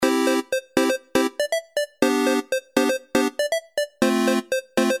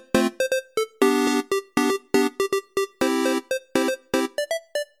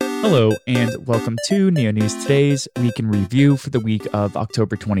Hello, and welcome to Neo News Today's Week in Review for the week of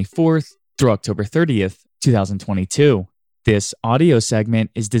October 24th through October 30th, 2022. This audio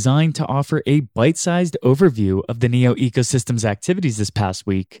segment is designed to offer a bite-sized overview of the Neo ecosystem's activities this past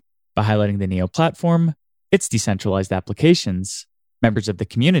week by highlighting the Neo platform, its decentralized applications, members of the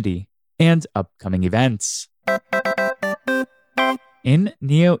community, and upcoming events. In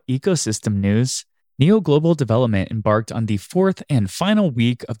Neo ecosystem news, Neo Global Development embarked on the fourth and final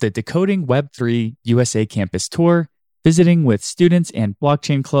week of the Decoding Web3 USA Campus Tour, visiting with students and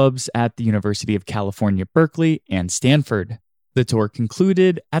blockchain clubs at the University of California, Berkeley, and Stanford. The tour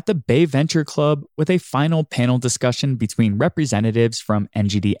concluded at the Bay Venture Club with a final panel discussion between representatives from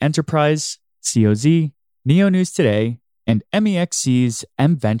NGD Enterprise, COZ, Neo News Today, and MEXC's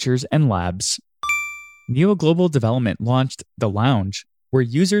M Ventures and Labs. Neo Global Development launched The Lounge, where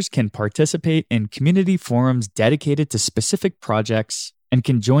users can participate in community forums dedicated to specific projects and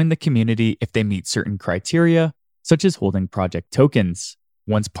can join the community if they meet certain criteria, such as holding project tokens.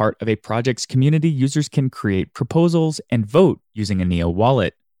 Once part of a project's community, users can create proposals and vote using a Neo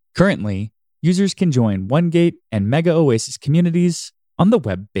wallet. Currently, users can join OneGate and Mega Oasis communities on the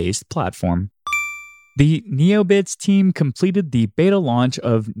web-based platform. The NeoBits team completed the beta launch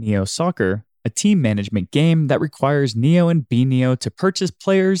of Neo Soccer, a team management game that requires Neo and BNeo to purchase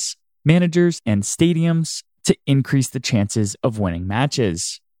players, managers, and stadiums to increase the chances of winning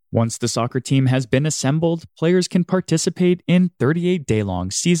matches. Once the soccer team has been assembled, players can participate in 38-day-long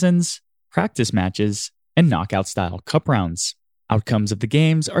seasons, practice matches, and knockout-style cup rounds. Outcomes of the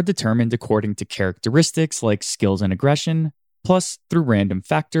games are determined according to characteristics like skills and aggression, plus through random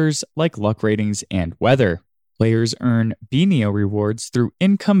factors like luck ratings and weather. Players earn BNeo rewards through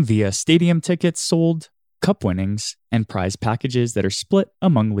income via stadium tickets sold, cup winnings, and prize packages that are split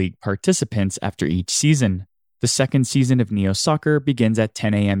among league participants after each season. The second season of Neo Soccer begins at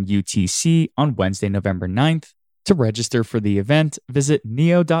 10 a.m. UTC on Wednesday, November 9th. To register for the event, visit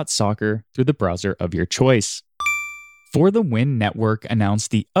neo.soccer through the browser of your choice. For the Win Network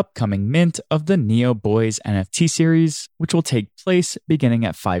announced the upcoming mint of the Neo Boys NFT series, which will take place beginning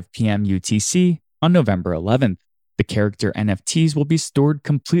at 5 p.m. UTC on November 11th. The character NFTs will be stored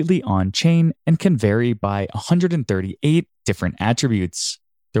completely on-chain and can vary by 138 different attributes.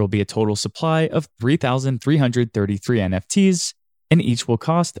 There will be a total supply of 3,333 NFTs, and each will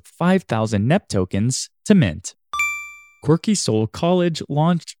cost 5,000 NEP tokens to mint. Quirky Soul College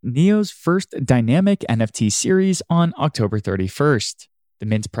launched Neo's first dynamic NFT series on October 31st. The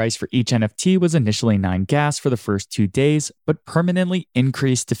mint price for each NFT was initially 9 gas for the first 2 days, but permanently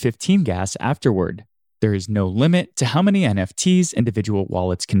increased to 15 gas afterward. There is no limit to how many NFTs individual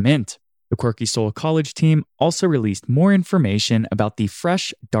wallets can mint. The Quirky Soul College team also released more information about the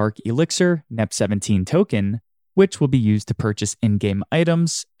Fresh Dark Elixir NEP17 token, which will be used to purchase in-game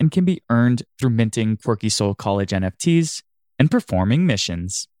items and can be earned through minting Quirky Soul College NFTs and performing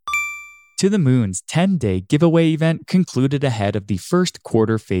missions. To the Moon's 10-day giveaway event concluded ahead of the first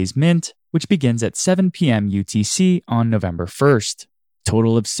quarter phase mint, which begins at 7 p.m. UTC on November 1st. A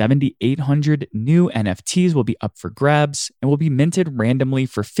total of 7,800 new NFTs will be up for grabs and will be minted randomly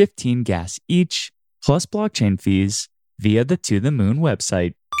for 15 gas each, plus blockchain fees, via the To the Moon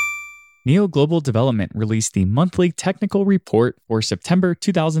website. Neo Global Development released the monthly technical report for September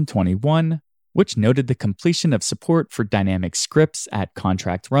 2021, which noted the completion of support for dynamic scripts at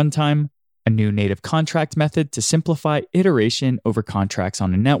contract runtime, a new native contract method to simplify iteration over contracts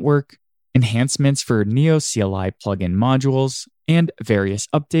on a network, enhancements for Neo CLI plugin modules, and various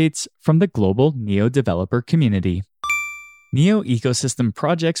updates from the global Neo developer community. Neo ecosystem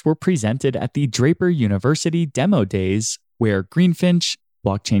projects were presented at the Draper University Demo Days, where Greenfinch,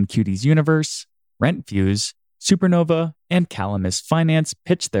 Blockchain Cuties Universe, RentViews, Supernova, and Calamus Finance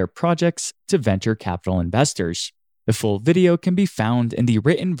pitched their projects to venture capital investors. The full video can be found in the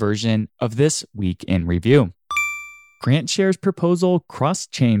written version of this week in review. GrantShare's proposal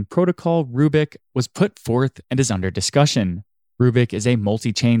cross-chain protocol Rubik was put forth and is under discussion. Rubik is a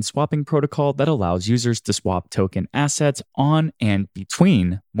multi-chain swapping protocol that allows users to swap token assets on and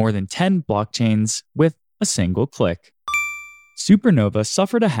between more than 10 blockchains with a single click. Supernova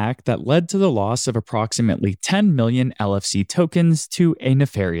suffered a hack that led to the loss of approximately 10 million LFC tokens to a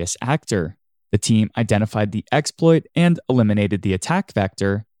nefarious actor. The team identified the exploit and eliminated the attack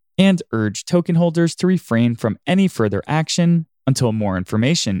vector, and urged token holders to refrain from any further action until more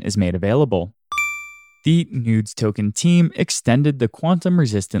information is made available. The Nudes token team extended the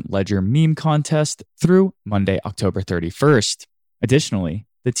quantum-resistant ledger meme contest through Monday, October 31st. Additionally,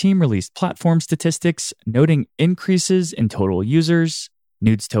 the team released platform statistics noting increases in total users,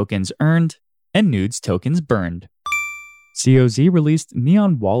 Nudes tokens earned, and Nudes tokens burned. COZ released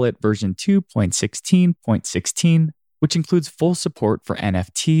Neon Wallet version 2.16.16, which includes full support for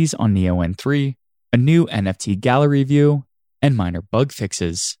NFTs on Neo N3, a new NFT gallery view, and minor bug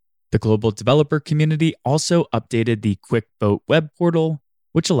fixes. The global developer community also updated the Quick Vote web portal,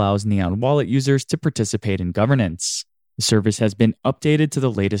 which allows Neon Wallet users to participate in governance. The service has been updated to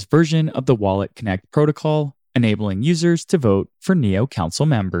the latest version of the Wallet Connect protocol, enabling users to vote for Neo Council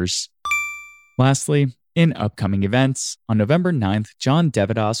members. Lastly, in upcoming events, on November 9th, John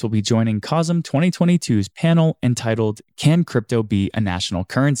Devidas will be joining COSM 2022's panel entitled Can Crypto Be a National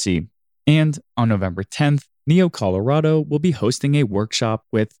Currency? And on November 10th, Neo Colorado will be hosting a workshop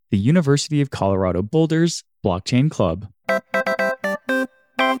with the University of Colorado Boulder's Blockchain Club.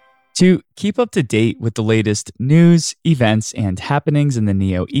 To keep up to date with the latest news, events, and happenings in the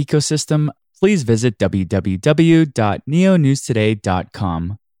Neo ecosystem, please visit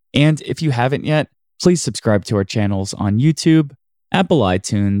www.neonewstoday.com. And if you haven't yet, please subscribe to our channels on YouTube, Apple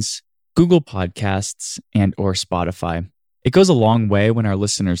iTunes, Google Podcasts, and or Spotify. It goes a long way when our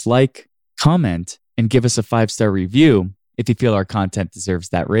listeners like, comment, and give us a 5-star review if you feel our content deserves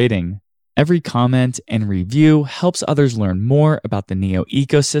that rating. Every comment and review helps others learn more about the Neo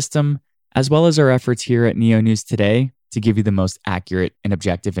ecosystem, as well as our efforts here at Neo News Today to give you the most accurate and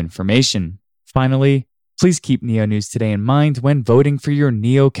objective information. Finally, please keep Neo News Today in mind when voting for your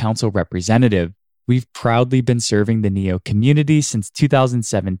Neo Council representative. We've proudly been serving the Neo community since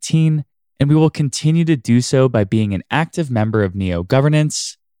 2017, and we will continue to do so by being an active member of Neo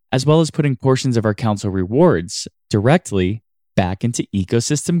governance, as well as putting portions of our council rewards directly back into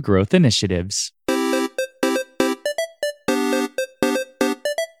ecosystem growth initiatives.